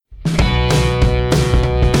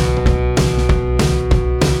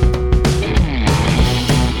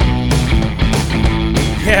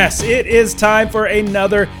Yes, it is time for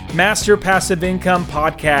another Master Passive Income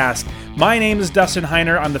podcast. My name is Dustin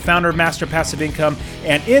Heiner. I'm the founder of Master Passive Income.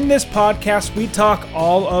 And in this podcast, we talk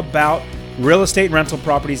all about real estate and rental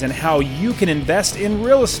properties and how you can invest in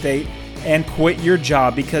real estate and quit your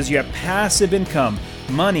job because you have passive income,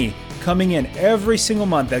 money coming in every single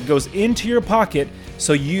month that goes into your pocket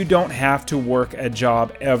so you don't have to work a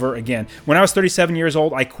job ever again. When I was 37 years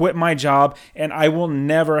old, I quit my job and I will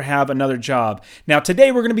never have another job. Now,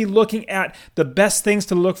 today we're going to be looking at the best things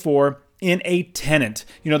to look for in a tenant.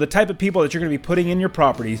 You know, the type of people that you're going to be putting in your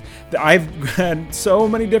properties. I've had so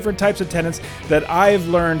many different types of tenants that I've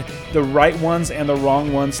learned the right ones and the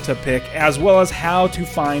wrong ones to pick, as well as how to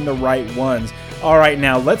find the right ones. All right,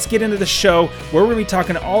 now let's get into the show where we're going to be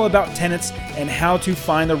talking all about tenants and how to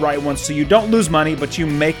find the right ones so you don't lose money, but you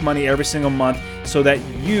make money every single month so that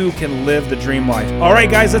you can live the dream life. All right,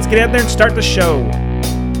 guys, let's get out there and start the show.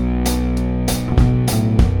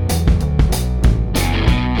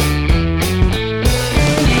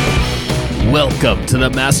 Welcome to the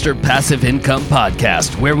Master Passive Income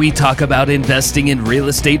Podcast, where we talk about investing in real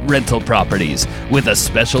estate rental properties with a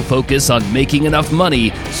special focus on making enough money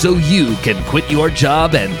so you can quit your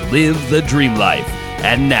job and live the dream life.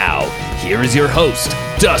 And now, here is your host,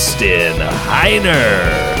 Dustin Heiner.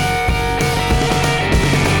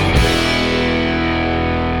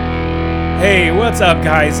 Hey, what's up,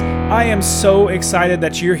 guys? I am so excited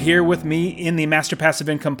that you're here with me in the Master Passive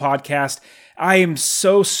Income Podcast. I am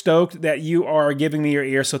so stoked that you are giving me your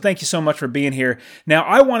ear, so thank you so much for being here. Now,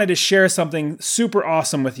 I wanted to share something super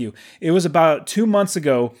awesome with you. It was about 2 months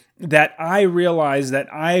ago that I realized that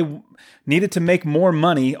I needed to make more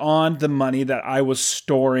money on the money that I was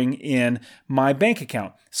storing in my bank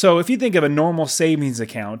account. So if you think of a normal savings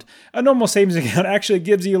account actually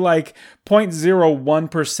gives you like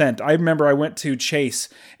 0.01%. I remember I went to Chase,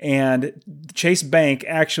 and Chase Bank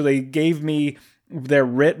actually gave me their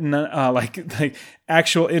written like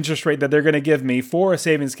actual interest rate that they're going to give me for a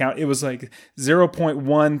savings account. It was like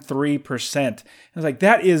 0.13%. I was like,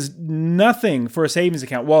 that is nothing for a savings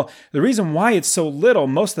account. Well, the reason why it's so little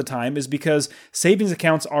most of the time is because savings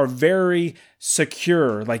accounts are very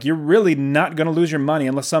secure. Like, you're really not going to lose your money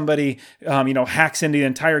unless somebody hacks into the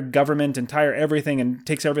entire government, entire everything, and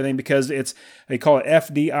takes everything, because they call it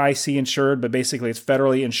FDIC insured, but basically it's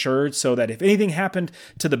federally insured, so that if anything happened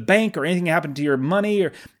to the bank or anything happened to your money,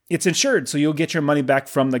 or it's insured, so you'll get your money back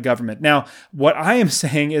from the government. Now, what I am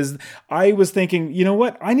saying is, I was thinking, you know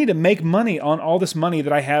what? I need to make money on all this money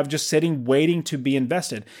that I have just sitting, waiting to be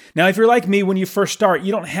invested. Now, if you're like me, when you first start,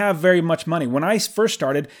 you don't have very much money. When I first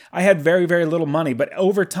started, I had very, very little money. But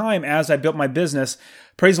over time, as I built my business,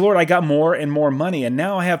 praise the Lord, I got more and more money. And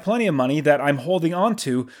now I have plenty of money that I'm holding on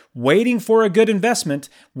to, waiting for a good investment,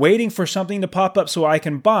 waiting for something to pop up so I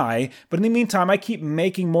can buy. But in the meantime, I keep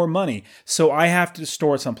making more money. So I have to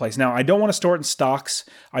store it someplace. Now, I don't want to store it in stocks.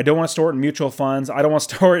 I don't want to store it in mutual funds. I don't want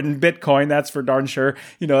to store it in Bitcoin. That's for darn sure.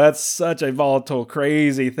 You know, that's such a volatile,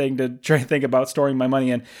 crazy thing to try to think about storing my money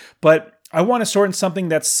in. But I want to store it in something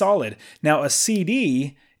that's solid. Now, a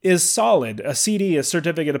CD is solid. A CD, a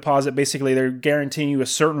certificate of deposit, basically they're guaranteeing you a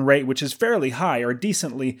certain rate, which is fairly high, or a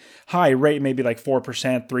decently high rate, maybe like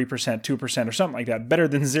 4%, 3%, 2%, or something like that, better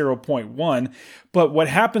than 0.1. But what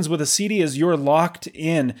happens with a CD is you're locked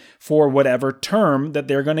in for whatever term that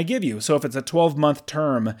they're going to give you. So if it's a 12-month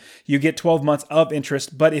term, you get 12 months of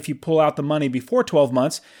interest, but if you pull out the money before 12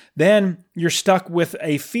 months, then you're stuck with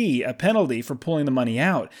a fee, a penalty for pulling the money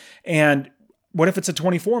out. And what if it's a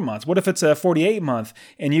 24 months? What if it's a 48 month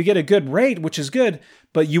and you get a good rate, which is good,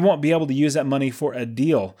 but you won't be able to use that money for a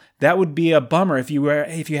deal? That would be a bummer if you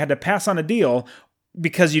had to pass on a deal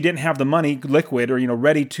because you didn't have the money liquid or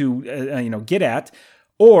ready to get at,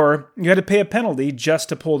 or you had to pay a penalty just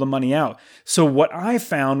to pull the money out. So what I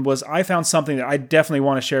found something that I definitely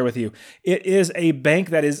want to share with you. It is a bank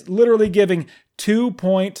that is literally giving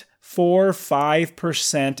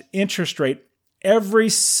 2.45% interest rate every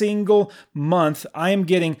single month. I am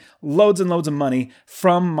getting loads and loads of money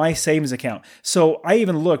from my savings account. So I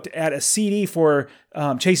even looked at a CD for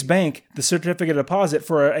Chase Bank, the certificate of deposit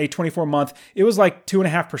for a 24-month. It was like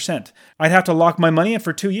 2.5%. I'd have to lock my money in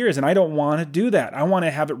for 2 years, and I don't want to do that. I want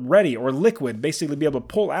to have it ready or liquid, basically be able to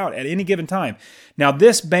pull out at any given time. Now,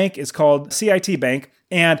 this bank is called CIT Bank.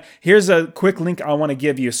 And here's a quick link I want to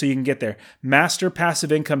give you so you can get there.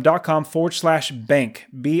 masterpassiveincome.com/bank,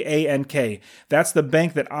 BANK. That's the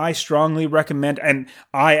bank that I strongly recommend and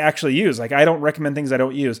I actually use. Like, I don't recommend things I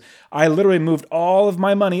don't use. I literally moved all of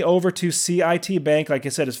my money over to CIT Bank. Like I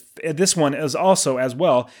said, this one is also as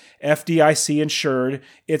well FDIC insured.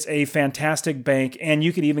 It's a fantastic bank, and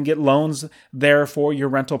you can even get loans there for your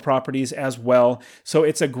rental properties as well. So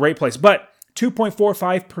it's a great place. But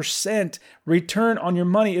 2.45% return on your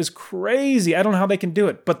money is crazy. I don't know how they can do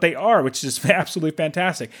it, but they are, which is absolutely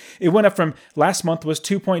fantastic. It went up from last month was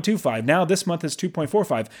 2.25. Now this month is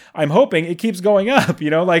 2.45. I'm hoping it keeps going up,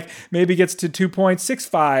 like maybe gets to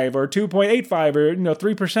 2.65 or 2.85 or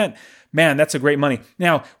 3%. Man, that's a great money.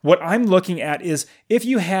 Now, what I'm looking at is if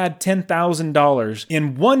you had $10,000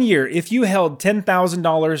 in 1 year, if you held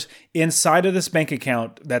 $10,000 inside of this bank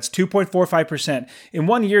account, that's 2.45%. In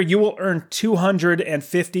 1 year, you will earn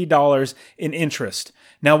 $250 in interest.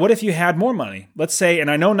 Now, what if you had more money? Let's say,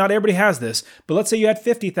 and I know not everybody has this, but let's say you had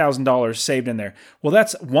 $50,000 saved in there. Well,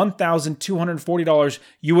 that's $1,240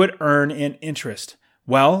 you would earn in interest.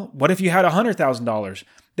 Well, what if you had $100,000?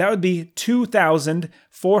 That would be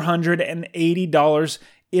 $2,480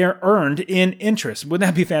 earned in interest. Wouldn't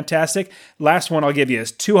that be fantastic? Last one I'll give you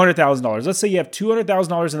is $200,000. Let's say you have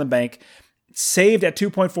 $200,000 in the bank, saved at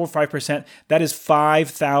 2.45%. That is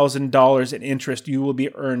 $5,000 in interest you will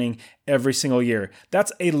be earning every single year.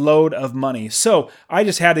 That's a load of money. So I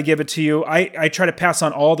just had to give it to you. I try to pass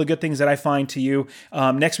on all the good things that I find to you.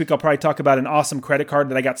 Next week, I'll probably talk about an awesome credit card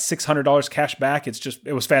that I got $600 cash back.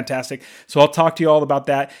 It was fantastic. So I'll talk to you all about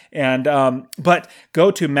that. And, but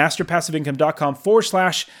go to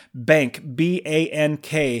masterpassiveincome.com/bank,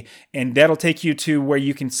 BANK, and that'll take you to where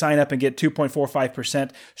you can sign up and get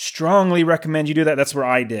 2.45%. Strongly recommend you do that. That's where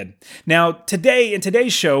I did. Now, in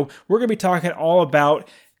today's show, we're going to be talking all about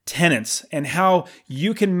tenants and how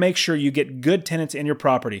you can make sure you get good tenants in your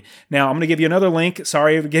property. Now, I'm going to give you another link.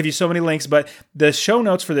 Sorry to give you so many links, but the show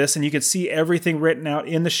notes for this, and you can see everything written out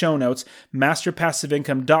in the show notes,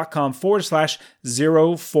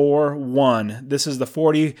 masterpassiveincome.com/041. This is the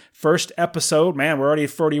 41st episode. Man, we're already at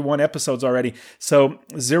 41 episodes already. So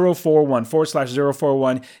 041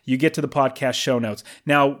 /041, you get to the podcast show notes.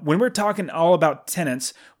 Now, when we're talking all about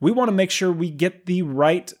tenants, we want to make sure we get the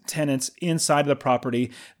right tenants inside of the property,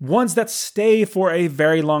 ones that stay for a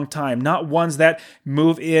very long time, not ones that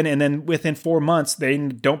move in and then within 4 months, they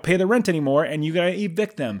don't pay the rent anymore and you got to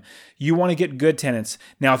evict them. You want to get good tenants.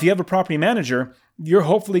 Now, if you have a property manager, you're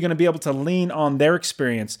hopefully going to be able to lean on their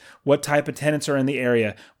experience. What type of tenants are in the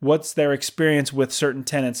area? What's their experience with certain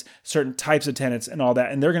tenants, certain types of tenants and all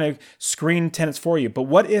that? And they're going to screen tenants for you. But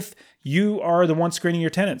what if you are the one screening your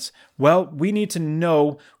tenants? Well, we need to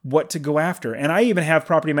know what to go after. And I even have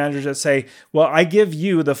property managers that say, well, I give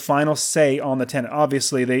you the final say on the tenant.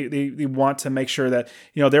 Obviously, they want to make sure that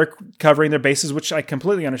they're covering their bases, which I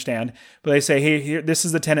completely understand. But they say, hey, here, this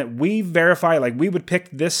is the tenant. We verify, like we would pick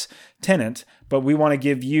this tenant, but we want to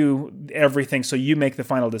give you everything so you make the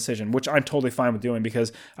final decision, which I'm totally fine with doing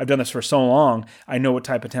because I've done this for so long. I know what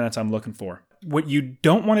type of tenants I'm looking for. What you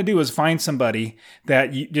don't want to do is find somebody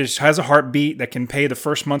that just has a heartbeat, that can pay the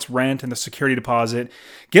first month's rent and the security deposit.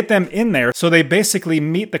 Get them in there so they basically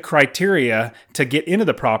meet the criteria to get into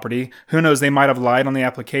the property. Who knows, they might have lied on the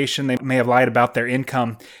application. They may have lied about their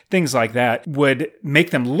income. Things like that would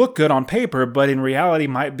make them look good on paper, but in reality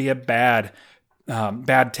might be a bad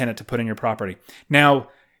tenant to put in your property. Now,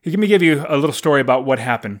 let me give you a little story about what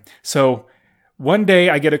happened. So one day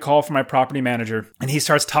I get a call from my property manager and he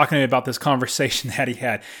starts talking to me about this conversation that he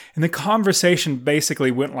had. And the conversation basically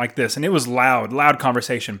went like this, and it was loud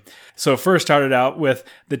conversation. So first started out with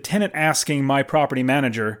the tenant asking my property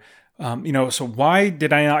manager, so why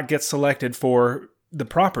did I not get selected for the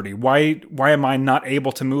property? Why am I not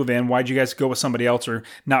able to move in? Why'd you guys go with somebody else or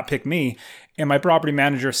not pick me? And my property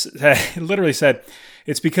manager literally said,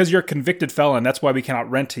 it's because you're a convicted felon. That's why we cannot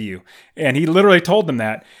rent to you. And he literally told them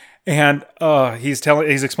that. And he's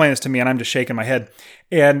explaining this to me, and I'm just shaking my head.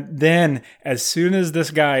 And then, as soon as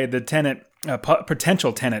this guy, the tenant,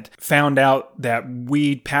 potential tenant, found out that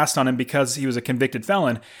we passed on him because he was a convicted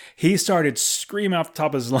felon, he started screaming off the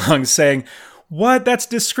top of his lungs, saying, "What? That's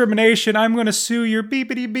discrimination. I'm going to sue your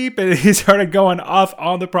beepity beep." And he started going off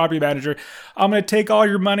on the property manager. "I'm going to take all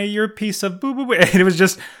your money. You're a piece of boo boo boo." And it was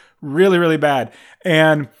just really, really bad.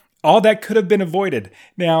 And all that could have been avoided.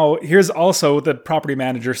 Now, here's also what the property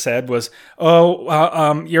manager said was,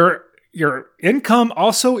 your income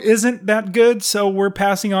also isn't that good, so we're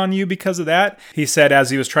passing on you because of that. He said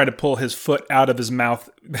as he was trying to pull his foot out of his mouth,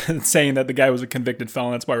 saying that the guy was a convicted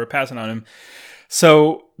felon. That's why we're passing on him.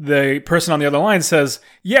 So the person on the other line says,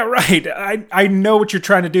 yeah, right. I know what you're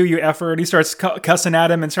trying to do, you effer. And he starts cussing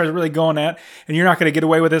at him and starts really going at, and you're not going to get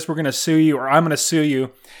away with this. We're going to sue you, or I'm going to sue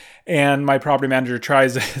you. And my property manager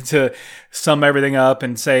tries to sum everything up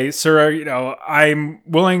and say, sir, I'm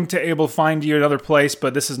willing to able to find you another place,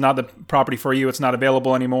 but this is not the property for you. It's not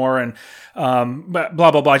available anymore. And blah,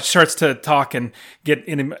 blah, blah. He starts to talk and get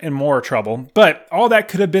in more trouble. But all that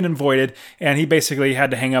could have been avoided. And he basically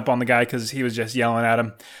had to hang up on the guy because he was just yelling at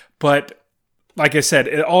him. But like I said,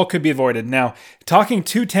 it all could be avoided. Now, talking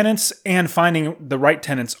to tenants and finding the right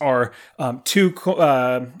tenants are two,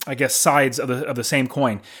 sides of the same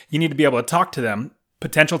coin. You need to be able to talk to them,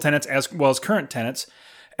 potential tenants as well as current tenants,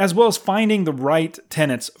 as well as finding the right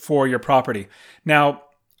tenants for your property. Now,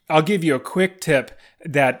 I'll give you a quick tip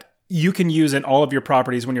that you can use in all of your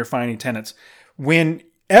properties when you're finding tenants.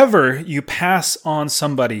 Whenever you pass on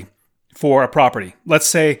somebody for a property, let's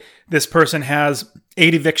say this person has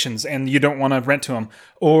 8 evictions and you don't want to rent to them,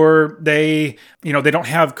 or they don't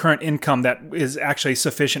have current income that is actually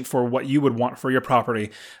sufficient for what you would want for your property.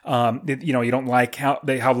 You don't like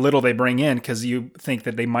how little they bring in because you think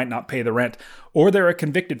that they might not pay the rent, or they're a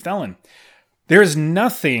convicted felon. There is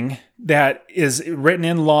nothing that is written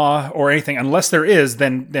in law or anything, unless there is,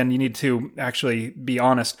 then you need to actually be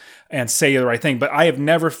honest and say the right thing. But I have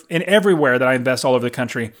never, in everywhere that I invest all over the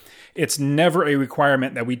country, it's never a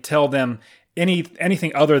requirement that we tell them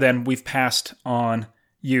anything other than we've passed on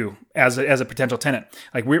you as a potential tenant.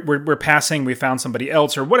 Like we're passing, we found somebody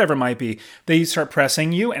else or whatever it might be. They start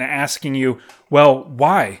pressing you and asking you, well,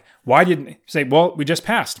 why? Why didn't you say, well, we just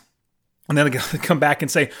passed? And then they come back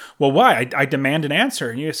and say, well, why? I demand an answer.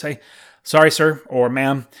 And you say, sorry, sir, or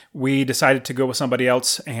ma'am, we decided to go with somebody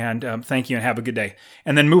else, and thank you and have a good day.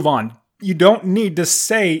 And then move on. You don't need to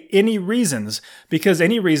say any reasons, because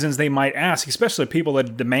any reasons they might ask, especially people that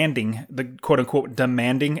are demanding, the quote-unquote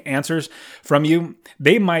demanding answers from you,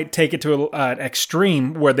 they might take it to an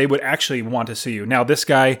extreme where they would actually want to sue you. Now, this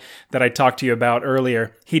guy that I talked to you about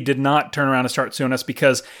earlier, he did not turn around and start suing us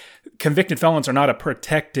because convicted felons are not a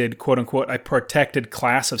protected, quote-unquote, a protected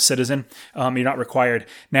class of citizen. You're not required.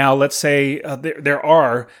 Now, let's say there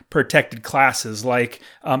are protected classes, like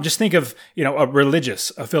just think of, a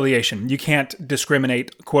religious affiliation. You can't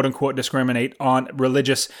discriminate, quote-unquote, discriminate on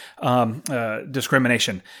religious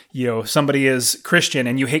discrimination. Somebody is Christian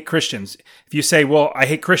and you hate Christians. If you say, well, I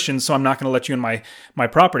hate Christians, so I'm not going to let you in my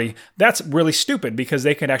property, that's really stupid, because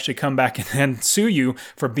they could actually come back and then sue you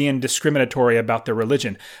for being discriminatory about their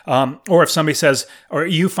religion. Or if somebody says, or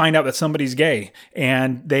you find out that somebody's gay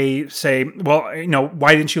and they say, well,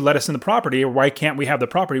 why didn't you let us in the property, or why can't we have the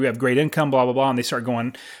property? We have great income, blah, blah, blah. And they start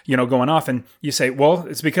going off, and you say, well,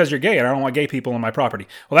 it's because you're gay and I don't want gay people in my property.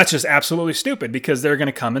 Well, that's just absolutely stupid, because they're going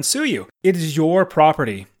to come and sue you. It is your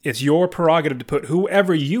property. It's your prerogative to put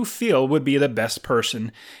whoever you feel would be the best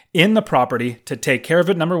person in the property to take care of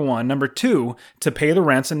it, number one. Number two, to pay the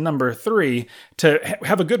rents. And number three, to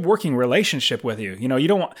have a good working relationship with you. You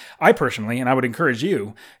don't want, I personally, and I would encourage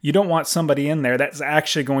you don't want somebody in there that's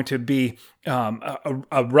actually going to be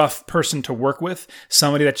a rough person to work with,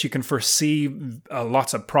 somebody that you can foresee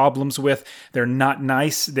lots of problems with. They're not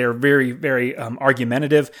nice. They're very, very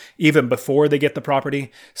argumentative, even before they get the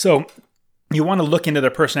property. So you want to look into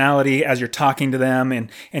their personality as you're talking to them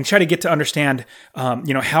and try to get to understand,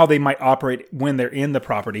 how they might operate when they're in the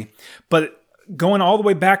property. But going all the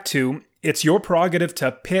way back to, it's your prerogative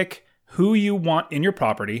to pick who you want in your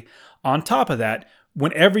property. On top of that,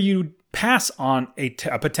 whenever you pass on a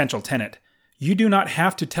potential tenant, you do not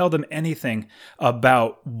have to tell them anything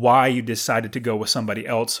about why you decided to go with somebody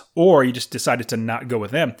else, or you just decided to not go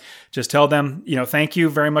with them. Just tell them, thank you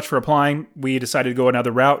very much for applying. We decided to go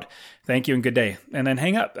another route. Thank you and good day. And then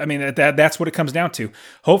hang up. I mean, that's what it comes down to.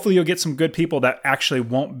 Hopefully you'll get some good people that actually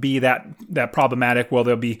won't be that problematic. Well,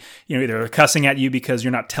 they'll be, either cussing at you because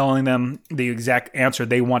you're not telling them the exact answer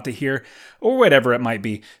they want to hear, or whatever it might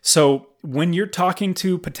be. So when you're talking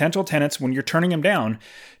to potential tenants, when you're turning them down,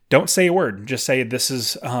 don't say a word. Just say, this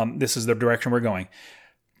is the direction we're going.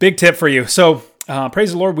 Big tip for you. So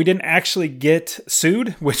praise the Lord, we didn't actually get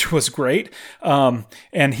sued, which was great.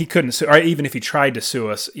 And he couldn't sue, or even if he tried to sue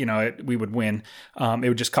us, we would win. It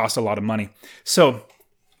would just cost a lot of money. So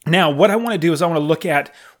now what I want to do is I want to look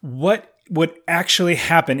at what would actually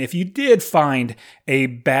happen if you did find a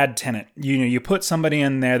bad tenant. You put somebody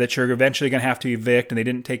in there that you're eventually going to have to evict and they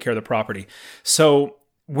didn't take care of the property. So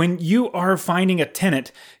when you are finding a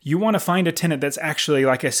tenant, you want to find a tenant that's actually,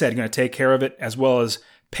 like I said, going to take care of it as well as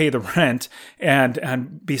pay the rent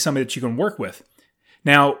and be somebody that you can work with.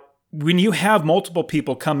 Now, when you have multiple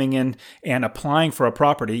people coming in and applying for a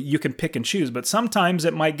property, you can pick and choose. But sometimes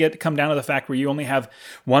it might come down to the fact where you only have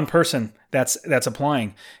one person that's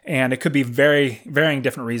applying, and it could be varying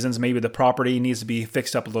different reasons. Maybe the property needs to be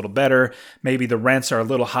fixed up a little better. Maybe the rents are a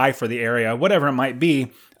little high for the area. Whatever it might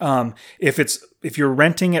be. If you're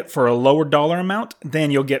renting it for a lower dollar amount, then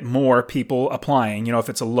you'll get more people applying. If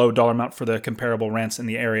it's a low dollar amount for the comparable rents in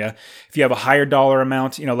the area. If you have a higher dollar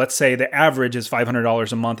amount, let's say the average is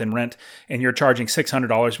 $500 a month in rent, and you're charging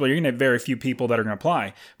 $600. Well, you're going to have very few people that are going to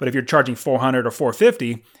apply. But if you're charging $400 or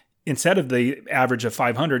 $450, instead of the average of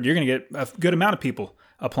 $500, you're going to get a good amount of people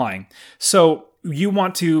applying. So you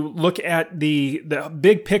want to look at the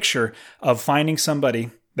big picture of finding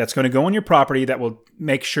somebody that's going to go on your property that will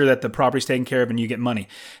make sure that the property's taken care of and you get money.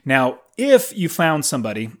 Now, if you found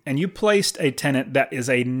somebody and you placed a tenant that is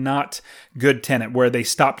a not good tenant, where they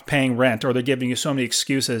stopped paying rent, or they're giving you so many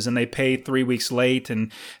excuses and they pay 3 weeks late, and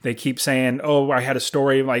they keep saying, oh, I had a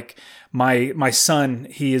story like my son,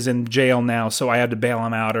 he is in jail now, so I had to bail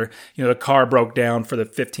him out, or the car broke down for the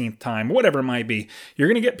 15th time, whatever it might be. You're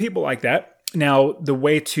going to get people like that. Now, the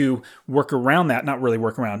way to work around that, not really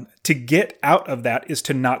work around, to get out of that is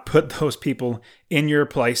to not put those people in your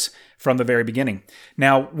place from the very beginning.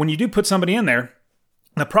 Now, when you do put somebody in there,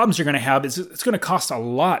 the problems you're going to have is it's going to cost a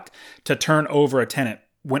lot to turn over a tenant.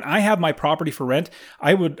 When I have my property for rent,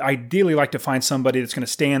 I would ideally like to find somebody that's going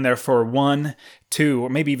to stay in there for 1, 2, or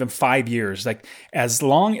maybe even 5 years. Like, as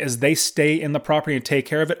long as they stay in the property and take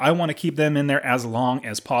care of it, I want to keep them in there as long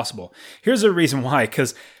as possible. Here's the reason why,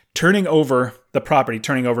 because turning over the property,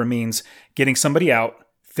 means getting somebody out,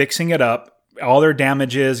 fixing it up, all their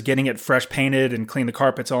damages, getting it fresh painted and clean the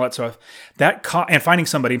carpets, all that stuff. And finding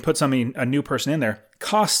somebody and put a new person in there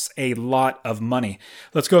costs a lot of money.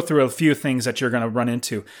 Let's go through a few things that you're going to run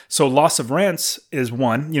into. So loss of rents is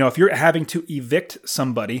one. If you're having to evict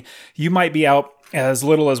somebody, you might be out as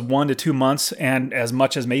little as 1 to 2 months and as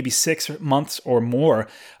much as maybe 6 months or more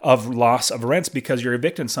of loss of rents because you're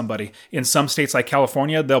evicting somebody. In some states like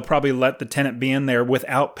California, they'll probably let the tenant be in there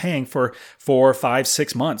without paying for 4, 5,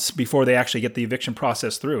 6 months before they actually get the eviction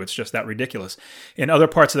process through. It's just that ridiculous. In other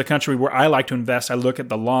parts of the country where I like to invest, I look at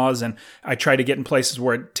the laws and I try to get in places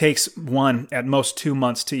where it takes 1, at most 2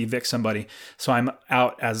 months to evict somebody. So I'm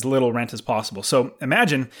out as little rent as possible. So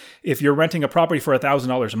imagine if you're renting a property for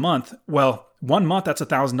 $1,000 a month, well, 1 month, that's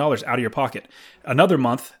 $1,000 out of your pocket. Another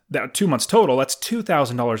month, 2 months total, that's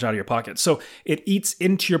 $2,000 out of your pocket. So it eats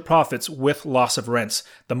into your profits with loss of rents.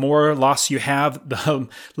 The more loss you have, the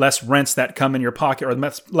less rents that come in your pocket, or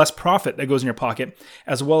the less profit that goes in your pocket,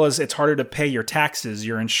 as well as it's harder to pay your taxes,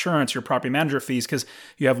 your insurance, your property manager fees, because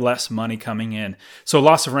you have less money coming in. So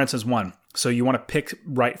loss of rents is one. So you want to pick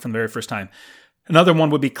right from the very first time. Another one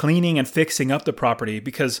would be cleaning and fixing up the property,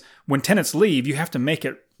 because when tenants leave, you have to make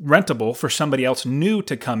it rentable for somebody else new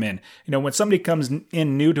to come in. When somebody comes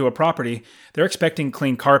in new to a property, they're expecting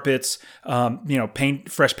clean carpets,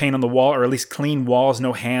 fresh paint on the wall, or at least clean walls,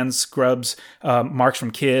 no hand scrubs, marks from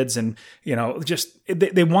kids, and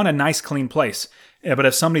they want a nice clean place. But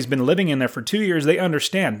if somebody's been living in there for 2 years, they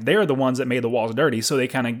understand they're the ones that made the walls dirty, so they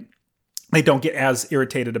don't get as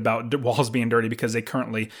irritated about walls being dirty because they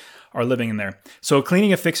currently are living in there. So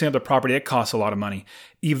cleaning and fixing up the property, it costs a lot of money.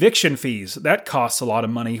 Eviction fees, that costs a lot of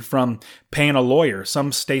money from paying a lawyer.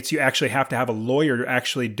 Some states you actually have to have a lawyer to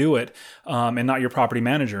actually do it, and not your property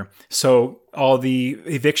manager. So all the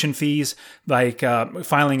eviction fees, like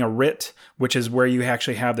filing a writ, which is where you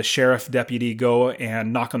actually have the sheriff deputy go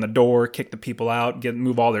and knock on the door, kick the people out,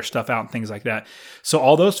 move all their stuff out and things like that. So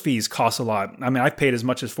all those fees cost a lot. I mean, I've paid as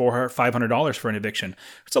much as $400, $500 for an eviction.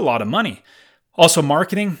 It's a lot of money. Also,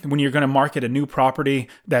 marketing, when you're going to market a new property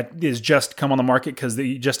that is just come on the market because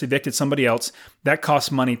you just evicted somebody else, that costs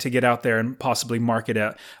money to get out there and possibly market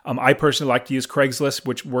it. I personally like to use Craigslist,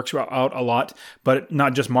 which works out a lot, but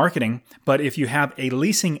not just marketing. But if you have a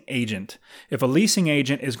leasing agent, if a leasing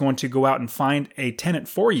agent is going to go out and find a tenant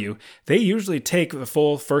for you, they usually take the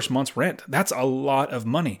full first month's rent. That's a lot of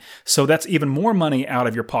money. So that's even more money out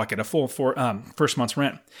of your pocket, a full first month's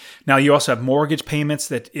rent. Now, you also have mortgage payments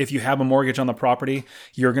that if you have a mortgage on the property,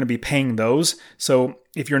 you're going to be paying those. So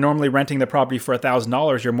if you're normally renting the property for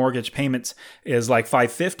 $1,000, your mortgage payments is like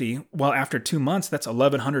 $550. Well, after 2 months, that's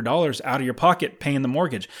 $1,100 out of your pocket paying the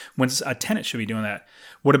mortgage, when a tenant should be doing that.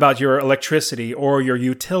 What about your electricity or your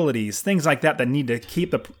utilities? Things like that need to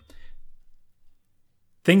keep the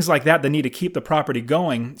property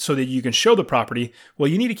going so that you can show the property. Well,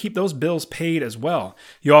 you need to keep those bills paid as well.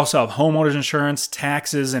 You also have homeowners insurance,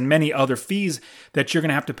 taxes, and many other fees that you're going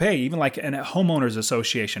to have to pay, even like a homeowners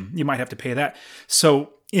association. You might have to pay that.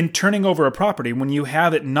 So in turning over a property, when you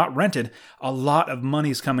have it not rented, a lot of money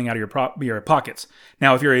is coming out of your pockets.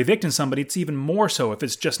 Now, if you're evicting somebody, it's even more so. If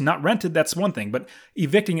it's just not rented, that's one thing. But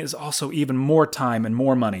evicting is also even more time and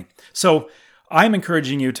more money. So I'm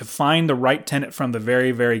encouraging you to find the right tenant from the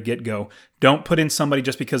very, very get-go. Don't put in somebody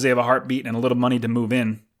just because they have a heartbeat and a little money to move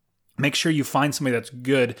in. Make sure you find somebody that's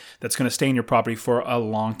good, that's going to stay in your property for a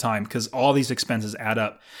long time, because all these expenses add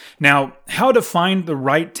up. Now, how to find the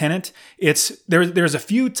right tenant? There's a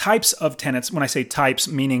few types of tenants. When I say types,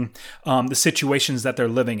 meaning the situations that they're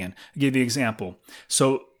living in. I'll give you an example.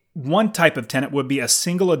 So one type of tenant would be a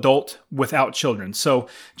single adult without children. So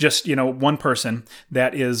just, one person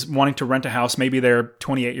that is wanting to rent a house. Maybe they're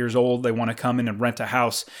 28 years old. They want to come in and rent a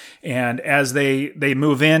house. And as they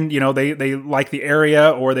move in, they like the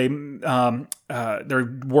area, or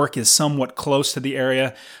their work is somewhat close to the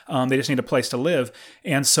area. They just need a place to live.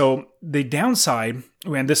 And so the downside,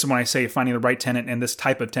 and this is when I say finding the right tenant and this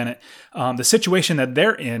type of tenant, the situation that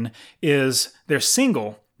they're in is they're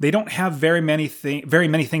single. They don't have very many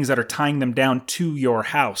things that are tying them down to your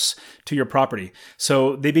house, to your property.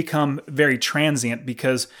 So they become very transient,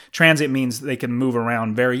 because transient means they can move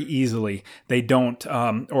around very easily. They don't,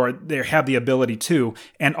 or they have the ability to,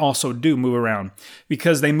 and also do move around,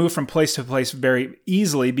 because they move from place to place very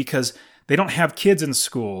easily, because they don't have kids in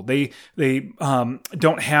school. They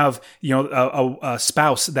don't have a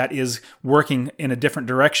spouse that is working in a different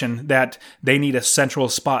direction, that they need a central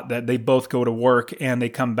spot that they both go to work and they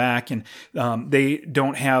come back, and they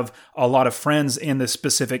don't have a lot of friends in this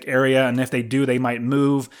specific area, and if they do, they might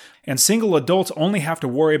move. And single adults only have to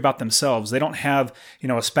worry about themselves. They don't have,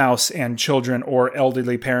 a spouse and children or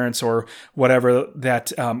elderly parents or whatever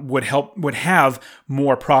that would have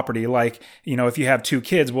more property. Like, if you have 2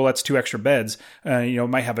 kids, well, that's 2 extra beds. You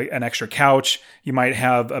might have an extra couch. You might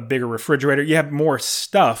have a bigger refrigerator. You have more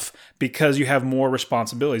stuff because you have more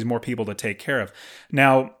responsibilities, more people to take care of.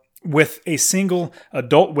 Now, with a single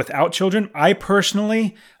adult without children, I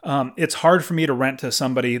personally, it's hard for me to rent to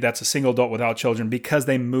somebody that's a single adult without children, because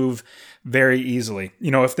they move very easily.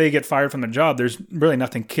 If they get fired from their job, there's really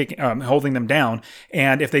nothing holding them down.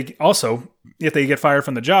 And if they get fired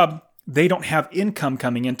from the job, they don't have income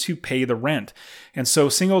coming in to pay the rent. And so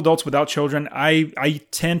single adults without children, I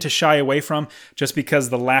tend to shy away from, just because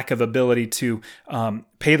the lack of ability to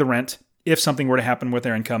pay the rent if something were to happen with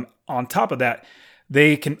their income. On top of that,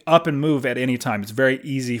 they can up and move at any time. It's very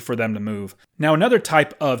easy for them to move. Now, another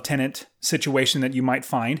type of tenant situation that you might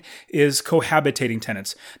find is cohabitating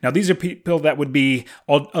tenants. Now, these are people that would be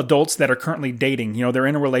adults that are currently dating. They're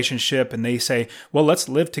in a relationship and they say, well, let's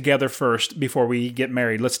live together first before we get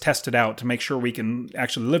married. Let's test it out to make sure we can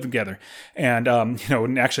actually live together and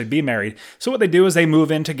actually be married. So what they do is they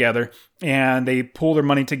move in together and they pool their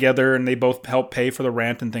money together and they both help pay for the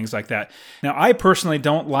rent and things like that. Now, I personally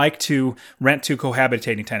don't like to rent to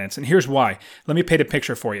cohabitating tenants, and here's why. Let me paint a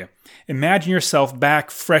picture for you. Imagine yourself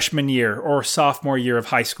back freshman year or sophomore year of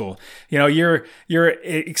high school. You're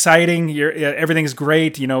exciting. Everything's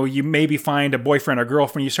great. You maybe find a boyfriend or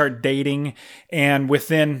girlfriend. You start dating, and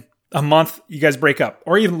within a month, you guys break up,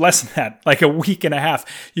 or even less than that, like a week and a half,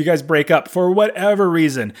 you guys break up for whatever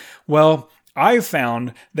reason. Well, I've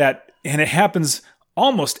found that, and it happens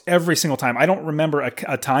almost every single time. I don't remember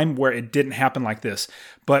a time where it didn't happen like this,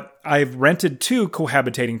 but I've rented 2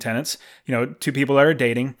 cohabitating tenants, 2 people that are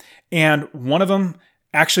dating, and one of them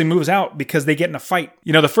actually moves out because they get in a fight.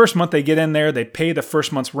 The first month they get in there, they pay the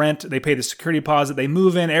first month's rent, they pay the security deposit, they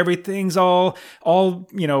move in, everything's all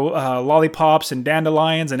lollipops and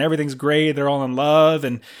dandelions, and everything's great. They're all in love,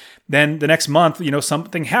 and then the next month,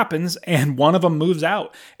 something happens and one of them moves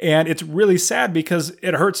out. And it's really sad, because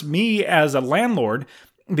it hurts me as a landlord,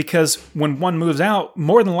 because when one moves out,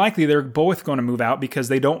 more than likely they're both going to move out because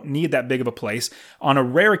they don't need that big of a place. On a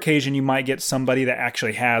rare occasion, you might get somebody that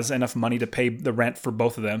actually has enough money to pay the rent for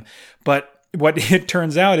both of them. But what it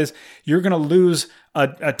turns out is you're going to lose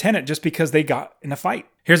a tenant just because they got in a fight.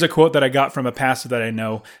 Here's a quote that I got from a pastor that I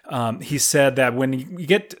know. He said that when you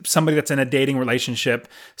get somebody that's in a dating relationship,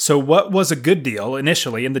 so what was a good deal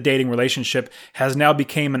initially in the dating relationship has now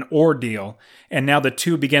become an ordeal, and now the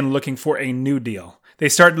two begin looking for a new deal. They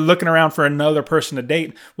start looking around for another person to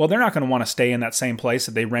date. Well, they're not going to want to stay in that same place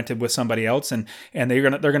that they rented with somebody else, and they're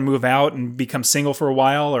going to move out and become single for a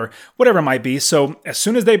while or whatever it might be. So as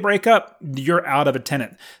soon as they break up, you're out of a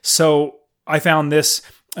tenant. So I found this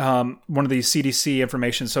one of the CDC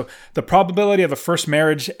information. So the probability of a first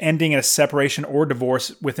marriage ending in a separation or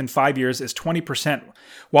divorce within 5 years is 20%,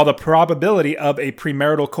 while the probability of a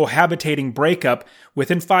premarital cohabitating breakup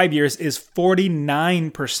within 5 years is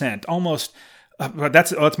 49%. Almost.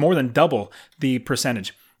 That's more than double the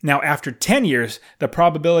percentage. Now, after 10 years, the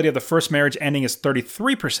probability of the first marriage ending is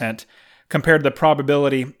 33%, compared to the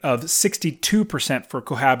probability of 62% for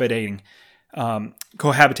cohabitating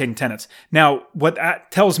tenants. Now, what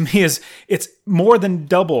that tells me is it's more than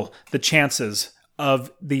double the chances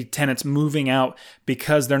of the tenants moving out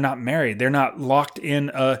because they're not married. They're not locked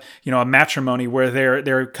in a matrimony where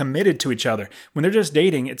they're committed to each other. When they're just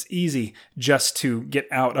dating, it's easy just to get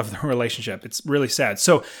out of the relationship. It's really sad.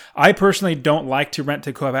 So I personally don't like to rent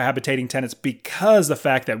to cohabitating tenants because the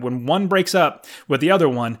fact that when one breaks up with the other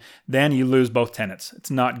one, then you lose both tenants.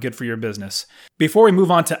 It's not good for your business. Before we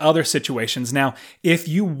move on to other situations, now, if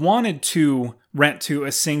you wanted to rent to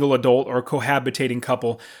a single adult or cohabitating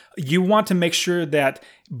couple, you want to make sure that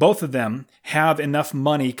both of them have enough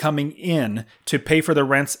money coming in to pay for their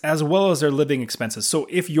rents as well as their living expenses. So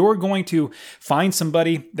if you're going to find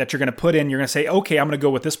somebody that you're going to put in, you're going to say, okay, I'm going to go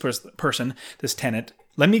with this person, this tenant.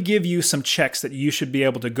 Let me give you some checks that you should be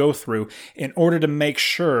able to go through in order to make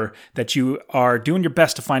sure that you are doing your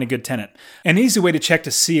best to find a good tenant. An easy way to check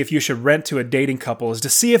to see if you should rent to a dating couple is to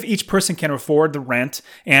see if each person can afford the rent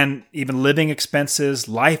and even living expenses,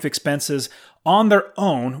 life expenses on their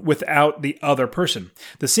own without the other person.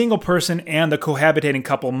 The single person and the cohabitating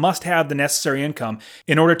couple must have the necessary income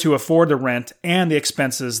in order to afford the rent and the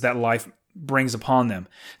expenses that life brings upon them.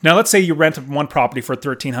 Now, let's say you rent one property for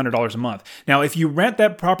 $1,300 a month. Now, if you rent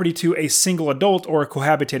that property to a single adult or a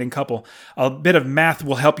cohabitating couple, a bit of math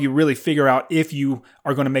will help you really figure out if you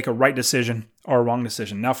are going to make a right decision or a wrong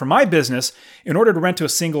decision. Now, for my business, in order to rent to a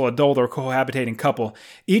single adult or cohabitating couple,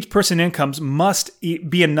 each person's incomes must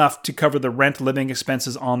be enough to cover the rent, living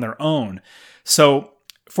expenses on their own. So,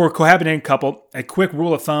 for a cohabitating couple, a quick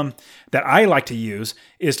rule of thumb that I like to use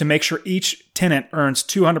is to make sure each tenant earns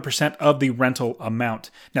 200% of the rental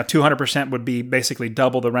amount. Now, 200% would be basically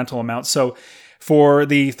double the rental amount. So for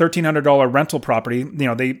the $1,300 rental property,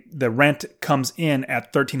 the rent comes in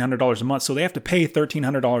at $1,300 a month. So they have to pay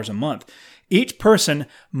 $1,300 a month. Each person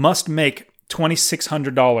must make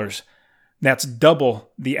 $2,600. That's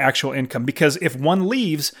double the actual income, because if one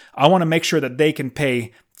leaves, I want to make sure that they can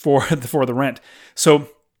pay for the rent. So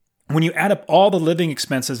when you add up all the living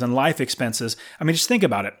expenses and life expenses, just think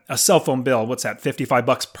about it. A cell phone bill, what's that?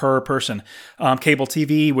 $55 per person. Cable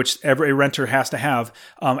TV, which every renter has to have,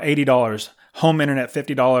 $80. Home internet,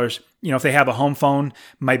 $50. If they have a home phone,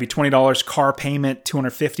 might be $20. Car payment,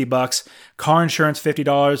 $250. Car insurance,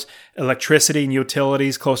 $50. Electricity and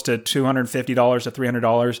utilities, close to $250 to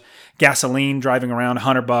 $300. Gasoline, driving around,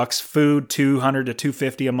 $100. Food, $200 to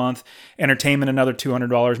 $250 a month. Entertainment, another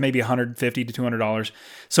 $200, maybe $150 to $200.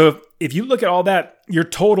 So if you look at all that, your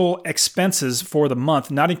total expenses for the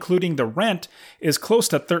month, not including the rent, is close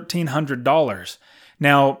to $1,300.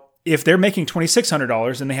 Now, if they're making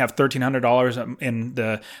 $2,600 and they have $1,300 in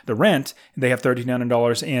the rent, they have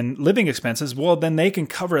 $1,300 in living expenses, well, then they can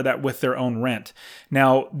cover that with their own rent.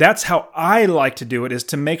 Now, that's how I like to do it, is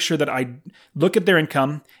to make sure that I look at their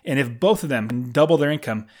income, and if both of them can double their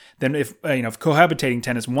income, then if cohabitating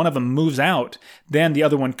tenants, one of them moves out, then the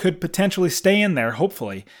other one could potentially stay in there,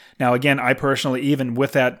 hopefully. Now, again, I personally, even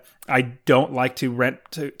with that, I don't like to rent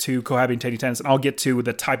to cohabitating tenants, and I'll get to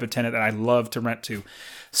the type of tenant that I love to rent to.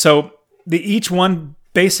 So each one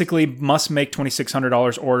basically must make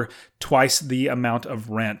 $2,600 or twice the amount of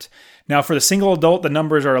rent. Now, for the single adult, the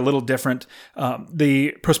numbers are a little different.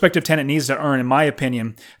 The prospective tenant needs to earn, in my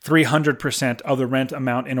opinion, 300% of the rent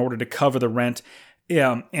amount in order to cover the rent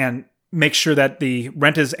and make sure that the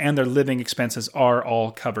renters and their living expenses are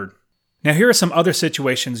all covered. Now, here are some other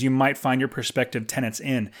situations you might find your prospective tenants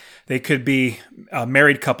in. They could be a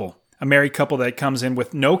married couple that comes in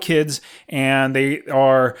with no kids, and they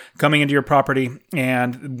are coming into your property,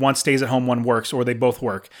 and one stays at home, one works, or they both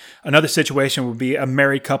work. Another situation would be a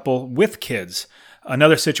married couple with kids.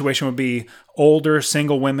 Another situation would be older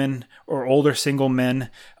single women or older single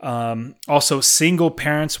men. Also, single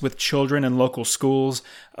parents with children in local schools.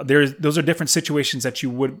 Those are different situations that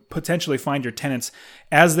you would potentially find your tenants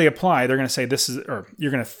as they apply. They're going to say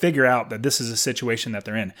you're going to figure out that this is a situation that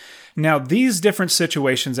they're in. Now, these different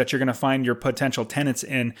situations that you're going to find your potential tenants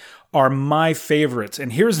in are my favorites.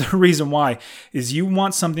 And here's the reason why, is you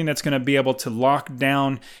want something that's going to be able to lock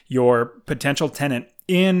down your potential tenant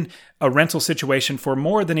in a rental situation for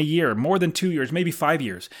more than a year, more than 2 years, maybe 5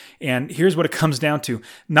 years. And here's what it comes down to.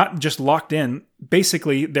 Not just locked in,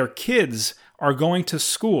 basically their kids are going to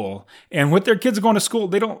school. And with their kids going to school,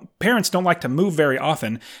 parents don't like to move very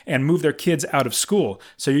often and move their kids out of school.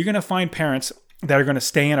 So you're going to find parents that are going to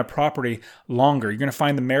stay in a property longer. You're going to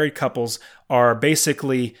find the married couples are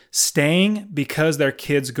basically staying because their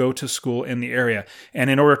kids go to school in the area. And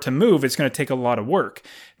in order to move, it's going to take a lot of work.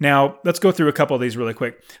 Now, let's go through a couple of these really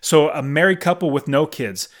quick. So a married couple with no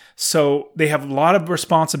kids. So they have a lot of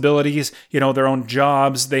responsibilities, their own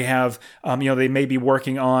jobs. They have, they may be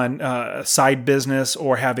working on a side business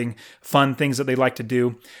or having fun things that they like to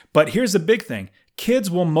do. But here's the big thing.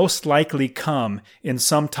 Kids will most likely come in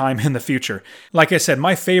some time in the future. Like I said,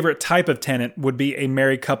 my favorite type of tenant would be a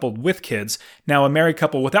married couple with kids. Now, a married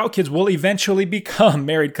couple without kids will eventually become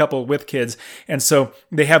married couple with kids. And so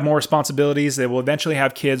they have more responsibilities. They will eventually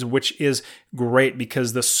have kids, which is great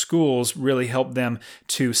because the schools really help them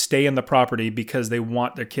to stay in the property because they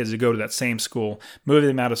want their kids to go to that same school. Moving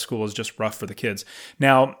them out of school is just rough for the kids.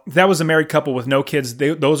 Now, if that was a married couple with no kids,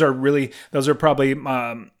 those are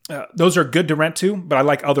good to rent to, but I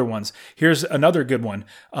like other ones. Here's another good one.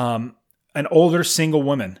 An older single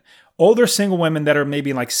woman. Older single women that are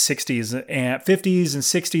maybe like 60s and 50s and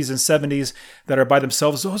 60s and 70s that are by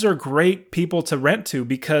themselves. Those are great people to rent to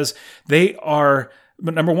because they are...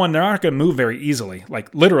 But number one, they're not going to move very easily.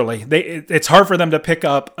 Like literally, it's hard for them to pick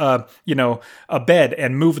up, a bed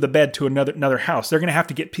and move the bed to another house. They're going to have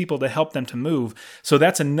to get people to help them to move. So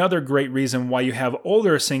that's another great reason why you have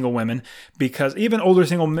older single women, because even older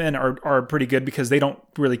single men are pretty good because they don't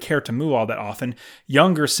really care to move all that often.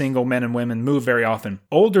 Younger single men and women move very often.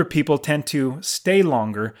 Older people tend to stay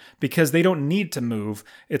longer because they don't need to move.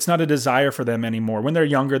 It's not a desire for them anymore. When they're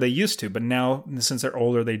younger, they used to, but now since they're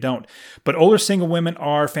older, they don't. But older single women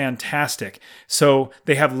are fantastic. So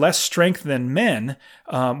they have less strength than men.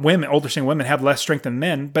 Older single women have less strength than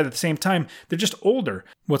men, but at the same time, they're just older.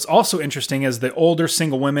 What's also interesting is the older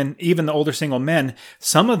single women, even the older single men,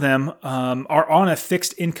 some of them are on a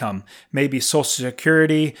fixed income, maybe Social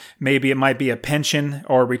Security, maybe it might be a pension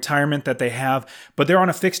or retirement that they have, but they're on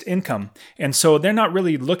a fixed income. And so they're not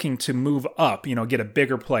really looking to move up, get a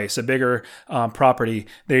bigger place, a bigger property.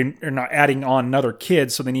 They're not adding on another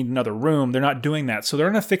kid, so they need another room. They're not doing that. So they're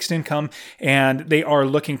on a fixed income and they are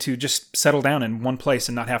looking to just settle down in one place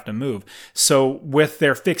and not have to move. So with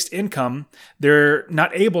their fixed income, they're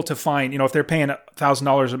not able to find, if they're paying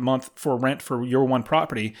 $1,000 a month for rent for your one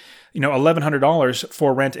property, $1,100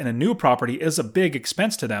 for rent in a new property is a big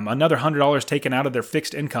expense to them. Another $100 taken out of their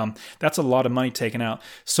fixed income, that's a lot of money taken out.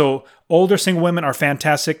 So older single women are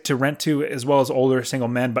fantastic to rent to as well as older single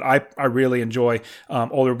men, but I really enjoy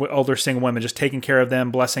older single women, just taking care of them,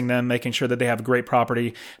 blessing them, making sure that they have a great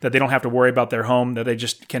property, that they don't have to worry about their home, that they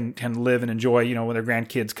just can live and enjoy, when their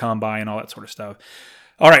grandkids come by and all that sort of stuff.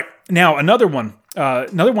 All right, now another one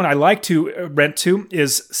I like to rent to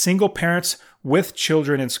is single parents with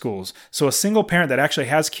children in schools. So a single parent that actually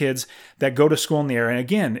has kids that go to school in the area. And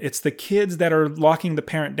again, it's the kids that are locking the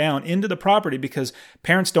parent down into the property because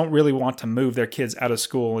parents don't really want to move their kids out of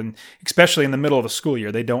school, and especially in the middle of a school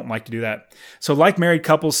year, they don't like to do that. So like married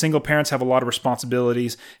couples, single parents have a lot of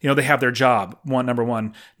responsibilities. They have their job, number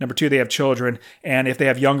one. Number two, they have children. And if they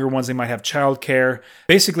have younger ones, they might have childcare.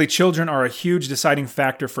 Basically, children are a huge deciding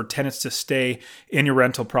factor for tenants to stay in your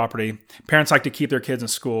rental property. Parents like to keep their kids in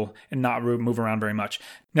school and not move around very much.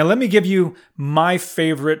 Now, let me give you my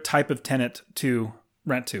favorite type of tenant to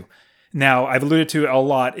rent to. Now, I've alluded to it a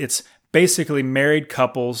lot. It's basically married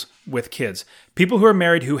couples with kids. People who are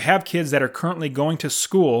married who have kids that are currently going to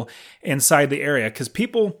school inside the area, because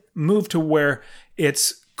people move to where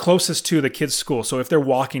it's closest to the kids' school. So if they're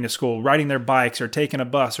walking to school, riding their bikes, or taking a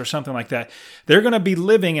bus or something like that, they're going to be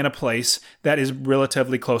living in a place that is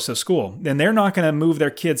relatively close to school. And they're not going to move their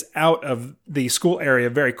kids out of the school area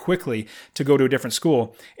very quickly to go to a different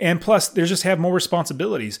school. And plus, they just have more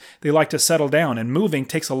responsibilities. They like to settle down, and moving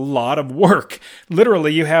takes a lot of work.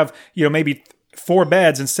 Literally, you have, maybe 4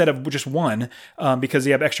 beds instead of just one, because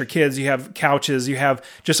you have extra kids, you have couches, you have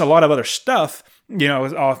just a lot of other stuff,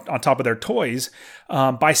 on top of their toys,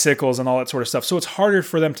 bicycles and all that sort of stuff. So it's harder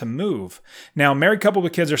for them to move. Now, married couple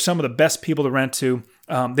with kids are some of the best people to rent to.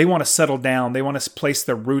 They want to settle down. They want to place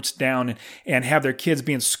their roots down and have their kids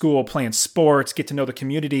be in school, playing sports, get to know the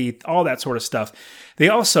community, all that sort of stuff. They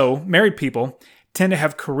also, married people, tend to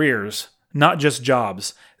have careers, not just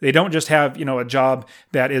jobs. They don't just have, a job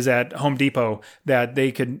that is at Home Depot that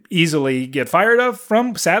they could easily get fired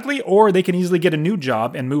from, sadly, or they can easily get a new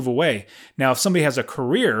job and move away. Now, if somebody has a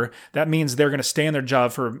career, that means they're going to stay in their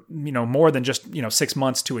job for, more than just, 6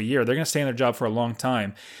 months to a year. They're going to stay in their job for a long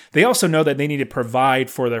time. They also know that they need to provide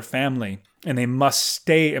for their family, and they must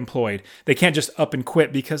stay employed. They can't just up and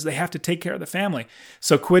quit because they have to take care of the family.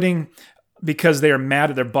 So quitting because they are mad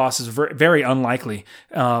at their boss is very, very unlikely.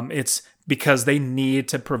 It's because they need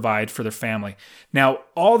to provide for their family. Now,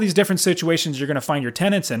 all these different situations you're going to find your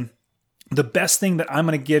tenants in, the best thing that I'm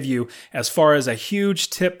going to give you as far as a huge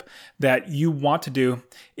tip that you want to do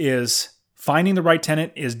is finding the right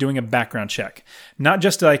tenant is doing a background check. Not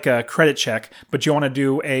just like a credit check, but you want to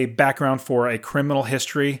do a background for a criminal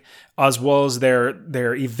history as well as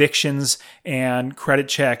their evictions and credit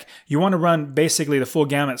check. You want to run basically the full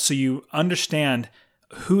gamut so you understand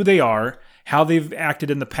who they are, how they've acted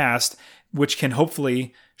in the past, which can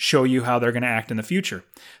hopefully show you how they're going to act in the future.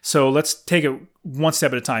 So let's take it one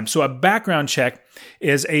step at a time. So a background check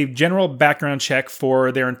is a general background check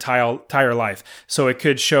for their entire life. So it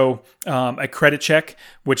could show a credit check,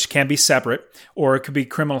 which can be separate, or it could be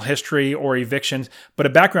criminal history or evictions. But a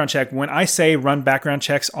background check, when I say run background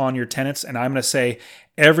checks on your tenants, and I'm going to say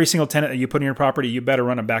every single tenant that you put in your property, you better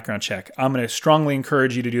run a background check. I'm going to strongly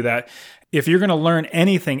encourage you to do that. If you're going to learn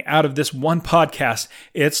anything out of this one podcast,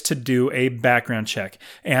 it's to do a background check.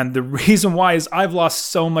 And the reason why is I've lost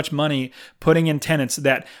so much money putting in tenants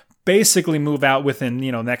that basically move out within,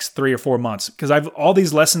 next 3 or 4 months. Because all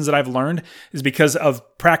these lessons that I've learned is because of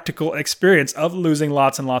practical experience of losing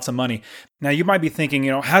lots and lots of money. Now you might be thinking,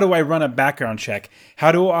 how do I run a background check?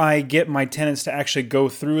 How do I get my tenants to actually go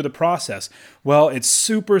through the process? Well, it's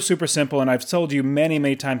super, super simple. And I've told you many,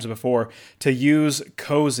 many times before to use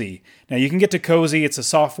Cozy. Now you can get to Cozy. It's a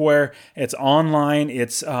software. It's online.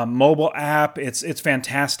 It's a mobile app. It's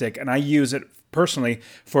fantastic. And I use it personally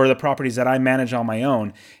for the properties that I manage on my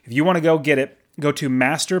own. If you want to go get it, go to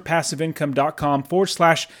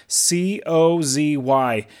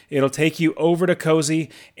masterpassiveincome.com/COZY. It'll take you over to Cozy,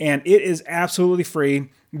 and it is absolutely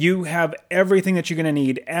free. You have everything that you're going to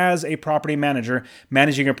need as a property manager,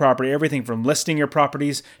 managing a property, everything from listing your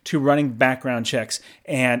properties to running background checks.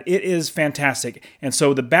 And it is fantastic. And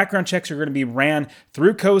so the background checks are going to be ran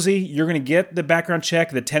through Cozy. You're going to get the background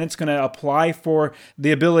check. The tenant's going to apply for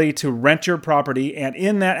the ability to rent your property. And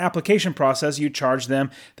in that application process, you charge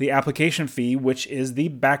them the application fee, which is the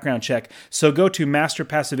background check. So go to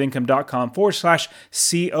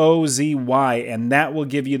masterpassiveincome.com/COZY, and that will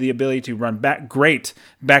give you the ability to run great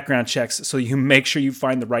background checks so you make sure you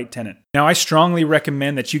find the right tenant. Now, I strongly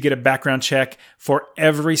recommend that you get a background check for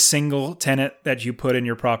every single tenant that you put in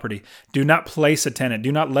your property. Do not place a tenant.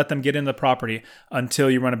 Do not let them get in the property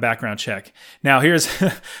until you run a background check. Now, here's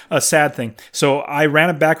a sad thing. So I ran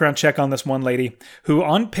a background check on this one lady who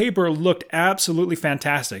on paper looked absolutely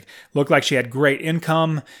fantastic. Looked like she had great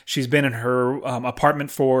income. She's been in her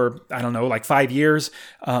apartment for, 5 years.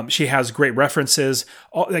 She has great references.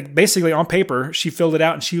 Basically on paper, she filled it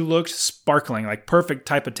out and she looked sparkling, like perfect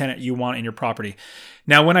type of tenant you want in your property.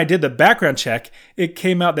 Now, when I did the background check, it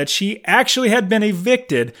came out that she actually had been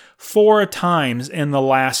evicted 4 times in the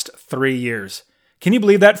last 3 years. Can you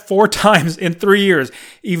believe that? 4 times in 3 years,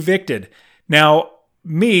 evicted. Now,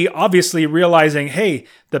 me obviously realizing, hey,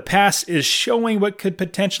 the past is showing what could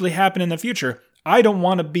potentially happen in the future. I don't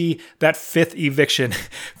want to be that 5th eviction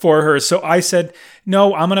for her. So I said,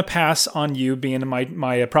 no, I'm going to pass on you being in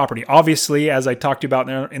my property. Obviously, as I talked about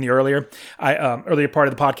in the earlier part of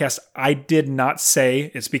the podcast, I did not say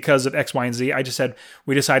it's because of X, Y, and Z. I just said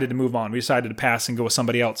we decided to move on. We decided to pass and go with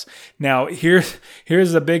somebody else. Now, here's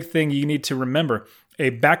the big thing you need to remember. A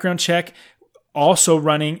background check also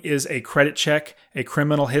running is a credit check, a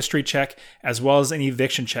criminal history check, as well as an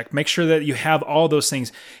eviction check. Make sure that you have all those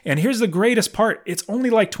things. And here's the greatest part. It's only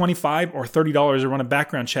like $25 or $30 to run a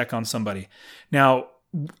background check on somebody. Now,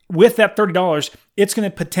 with that $30, it's going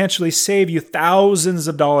to potentially save you thousands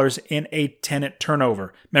of dollars in a tenant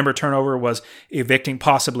turnover. Remember, turnover was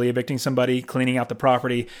possibly evicting somebody, cleaning out the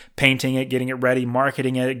property, painting it, getting it ready,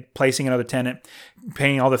 marketing it, placing another tenant,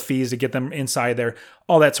 paying all the fees to get them inside there,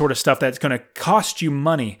 all that sort of stuff that's going to cost you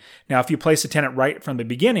money. Now, if you place a tenant right from the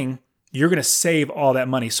beginning, you're going to save all that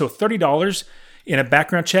money. So $30 in a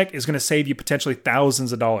background check is going to save you potentially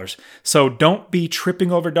thousands of dollars. So don't be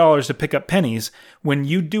tripping over dollars to pick up pennies when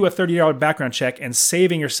you do a $30 background check and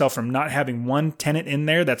saving yourself from not having one tenant in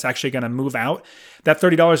there that's actually going to move out. That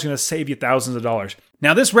 $30 is going to save you thousands of dollars.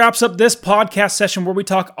 Now, this wraps up this podcast session where we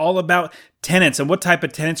talk all about tenants and what type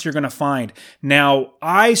of tenants you're going to find. Now,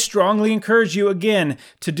 I strongly encourage you again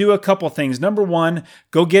to do a couple things. Number one,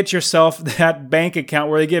 go get yourself that bank account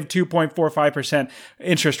where they give 2.45%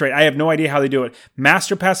 interest rate. I have no idea how they do it.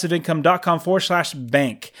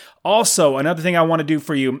 masterpassiveincome.com/bank. Also, another thing I want to do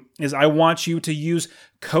for you is I want you to use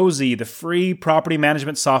Cozy, the free property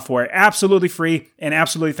management software. Absolutely free and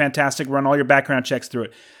absolutely fantastic. Run all your background checks through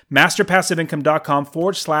it.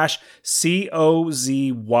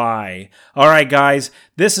 masterpassiveincome.com/COZY. All right, guys,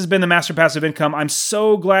 this has been the Master Passive Income. I'm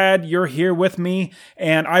so glad you're here with me,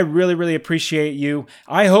 and I really, really appreciate you.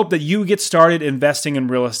 I hope that you get started investing in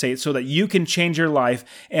real estate so that you can change your life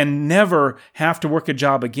and never have to work a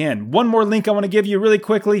job again. One more link I want to give you really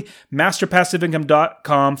quickly,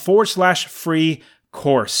 masterpassiveincome.com/free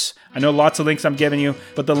course. I know lots of links I'm giving you,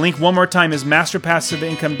 but the link one more time is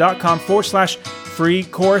masterpassiveincome.com/free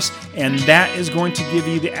course, and that is going to give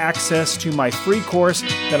you the access to my free course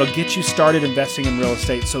that'll get you started investing in real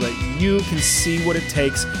estate so that you can see what it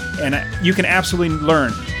takes and you can absolutely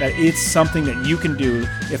learn that it's something that you can do.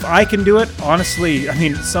 If I can do it, honestly, I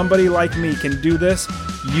mean, somebody like me can do this.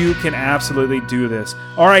 You can absolutely do this.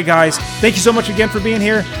 All right, guys, thank you so much again for being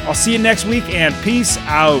here. I'll see you next week, and peace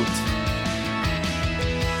out.